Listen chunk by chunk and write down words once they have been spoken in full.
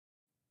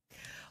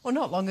Well,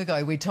 not long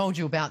ago, we told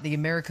you about the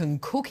American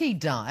cookie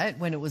diet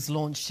when it was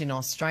launched in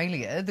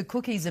Australia. The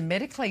cookies are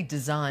medically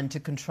designed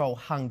to control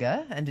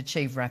hunger and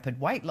achieve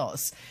rapid weight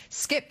loss.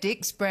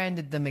 Skeptics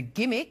branded them a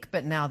gimmick,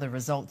 but now the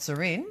results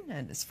are in,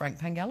 and as Frank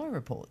Pangallo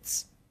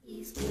reports.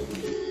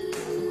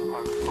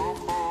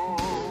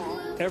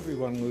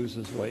 Everyone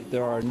loses weight.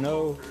 There are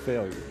no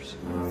failures.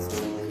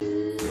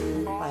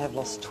 I have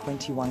lost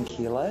 21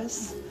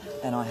 kilos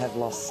and I have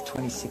lost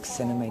 26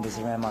 centimetres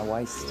around my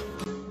waist.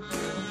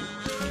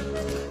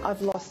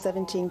 I've lost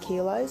 17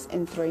 kilos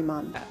in 3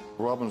 months.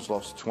 Robin's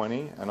lost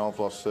 20 and I've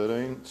lost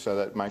 13, so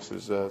that makes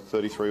us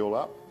 33 all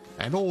up.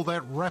 And all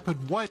that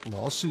rapid weight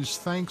loss is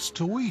thanks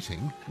to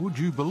eating, would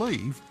you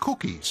believe,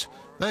 cookies.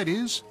 That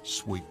is,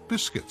 sweet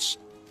biscuits.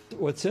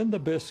 What's in the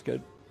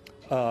biscuit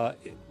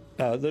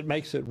that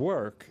makes it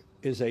work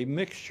is a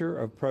mixture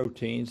of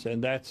proteins,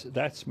 and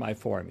that's my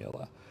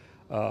formula.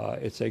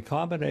 It's a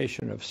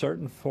combination of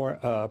certain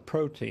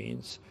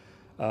proteins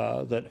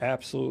that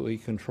absolutely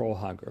control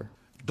hunger.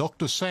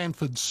 Dr.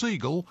 Sanford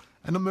Siegel,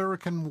 an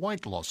American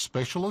weight loss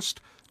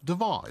specialist,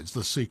 devised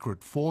the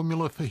secret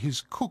formula for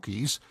his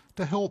cookies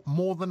to help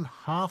more than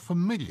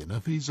 500,000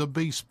 of his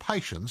obese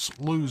patients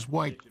lose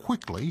weight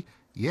quickly,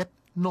 yet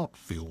not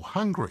feel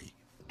hungry.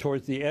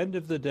 Towards the end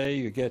of the day,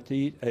 you get to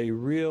eat a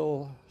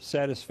real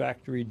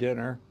satisfactory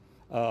dinner,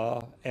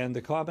 and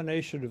the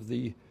combination of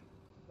the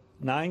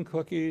 9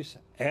 cookies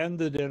and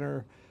the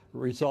dinner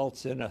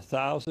results in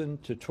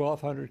 1,000 to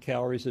 1,200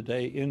 calories a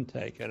day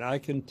intake. And I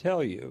can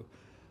tell you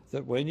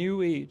that when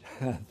you eat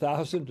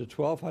 1,000 to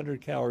 1,200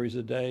 calories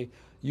a day,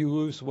 you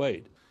lose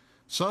weight.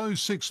 So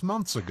 6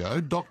 months ago,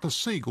 Dr.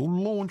 Siegel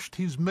launched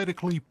his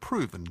medically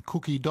proven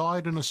cookie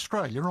diet in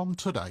Australia on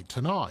Today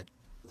Tonight.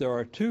 There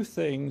are 2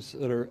 things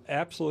that are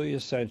absolutely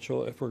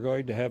essential if we're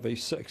going to have a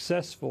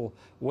successful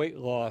weight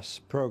loss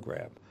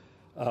program.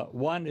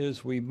 One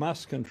is we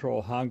must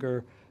control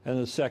hunger, and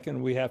the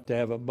second, we have to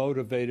have a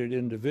motivated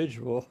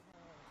individual.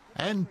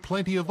 And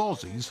plenty of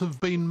Aussies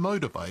have been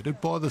motivated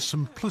by the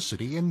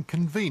simplicity and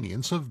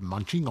convenience of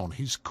munching on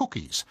his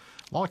cookies,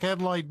 like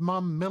Adelaide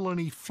mum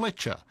Melanie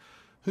Fletcher,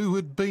 who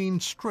had been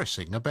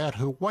stressing about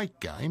her weight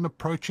gain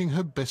approaching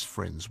her best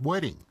friend's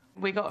wedding.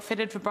 We got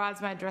fitted for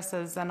bridesmaid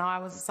dresses and I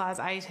was a size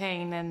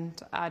 18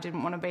 and I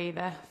didn't want to be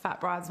the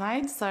fat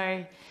bridesmaid,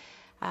 so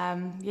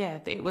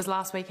it was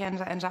last weekend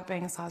I ended up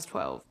being a size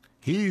 12.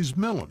 Here's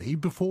Melanie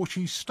before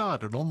she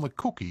started on the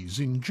cookies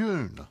in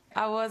June.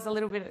 I was a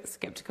little bit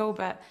sceptical,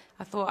 but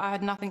I thought I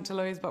had nothing to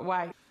lose but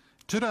weight.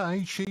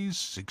 Today she's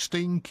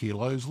 16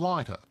 kilos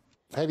lighter.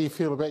 How do you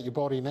feel about your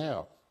body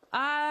now?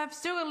 I've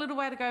still got a little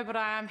way to go, but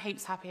I am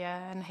heaps happier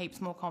and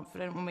heaps more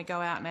confident when we go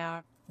out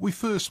now. We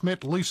first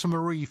met Lisa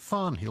Marie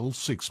Farnhill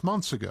 6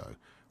 months ago,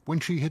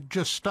 when she had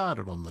just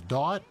started on the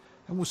diet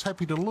and was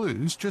happy to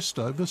lose just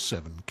over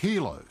 7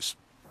 kilos.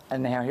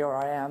 And now here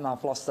I am,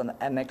 I've lost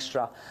an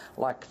extra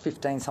like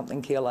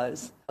 15-something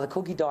kilos. The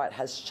cookie diet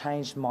has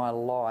changed my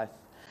life.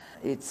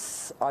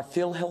 I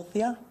feel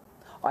healthier,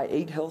 I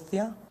eat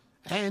healthier.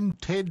 And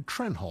Ted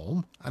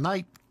Trenholm, an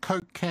 8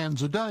 Coke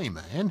cans a day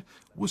man,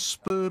 was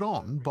spurred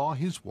on by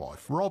his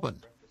wife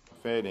Robin.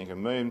 Fair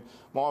dinkum.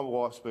 My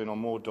wife's been on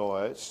more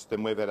diets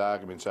than we've had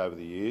arguments over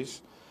the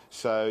years.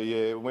 So,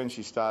 yeah, when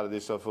she started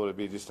this, I thought it'd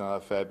be just another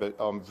fad, but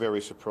I'm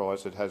very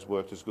surprised it has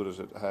worked as good as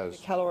it has.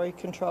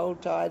 Calorie-controlled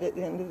diet at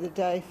the end of the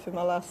day for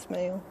my last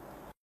meal.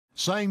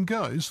 Same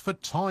goes for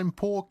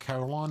time-poor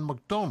Caroline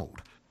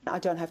McDonald. I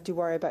don't have to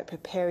worry about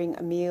preparing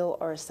a meal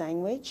or a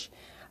sandwich.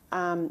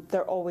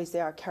 They're always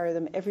there. I carry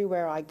them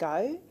everywhere I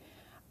go.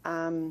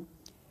 And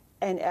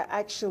it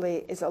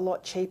actually is a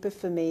lot cheaper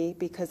for me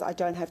because I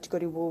don't have to go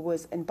to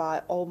Woolworths and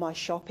buy all my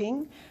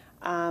shopping.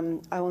 I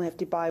only have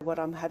to buy what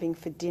I'm having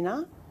for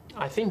dinner.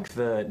 I think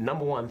the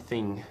number one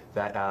thing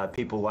that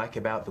people like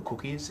about the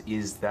cookies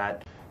is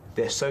that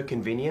they're so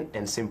convenient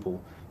and simple.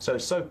 So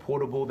it's so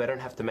portable, they don't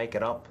have to make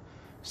it up.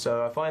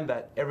 So I find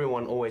that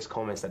everyone always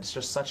comments that it's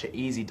just such an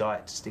easy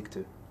diet to stick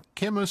to.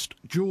 Chemist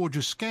George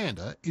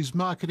Iskander is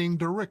Marketing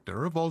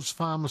Director of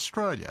Ozfarm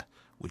Australia,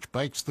 which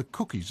bakes the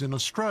cookies in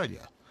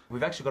Australia.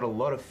 We've actually got a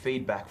lot of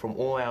feedback from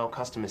all our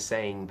customers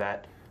saying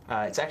that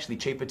it's actually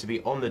cheaper to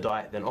be on the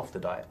diet than off the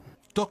diet.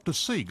 Dr.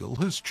 Siegel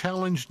has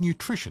challenged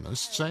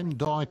nutritionists and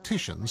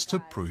dietitians to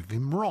prove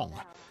him wrong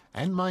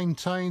and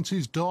maintains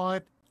his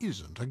diet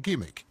isn't a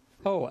gimmick.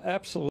 Oh,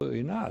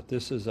 absolutely not.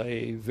 This is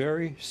a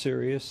very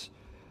serious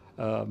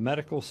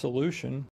medical solution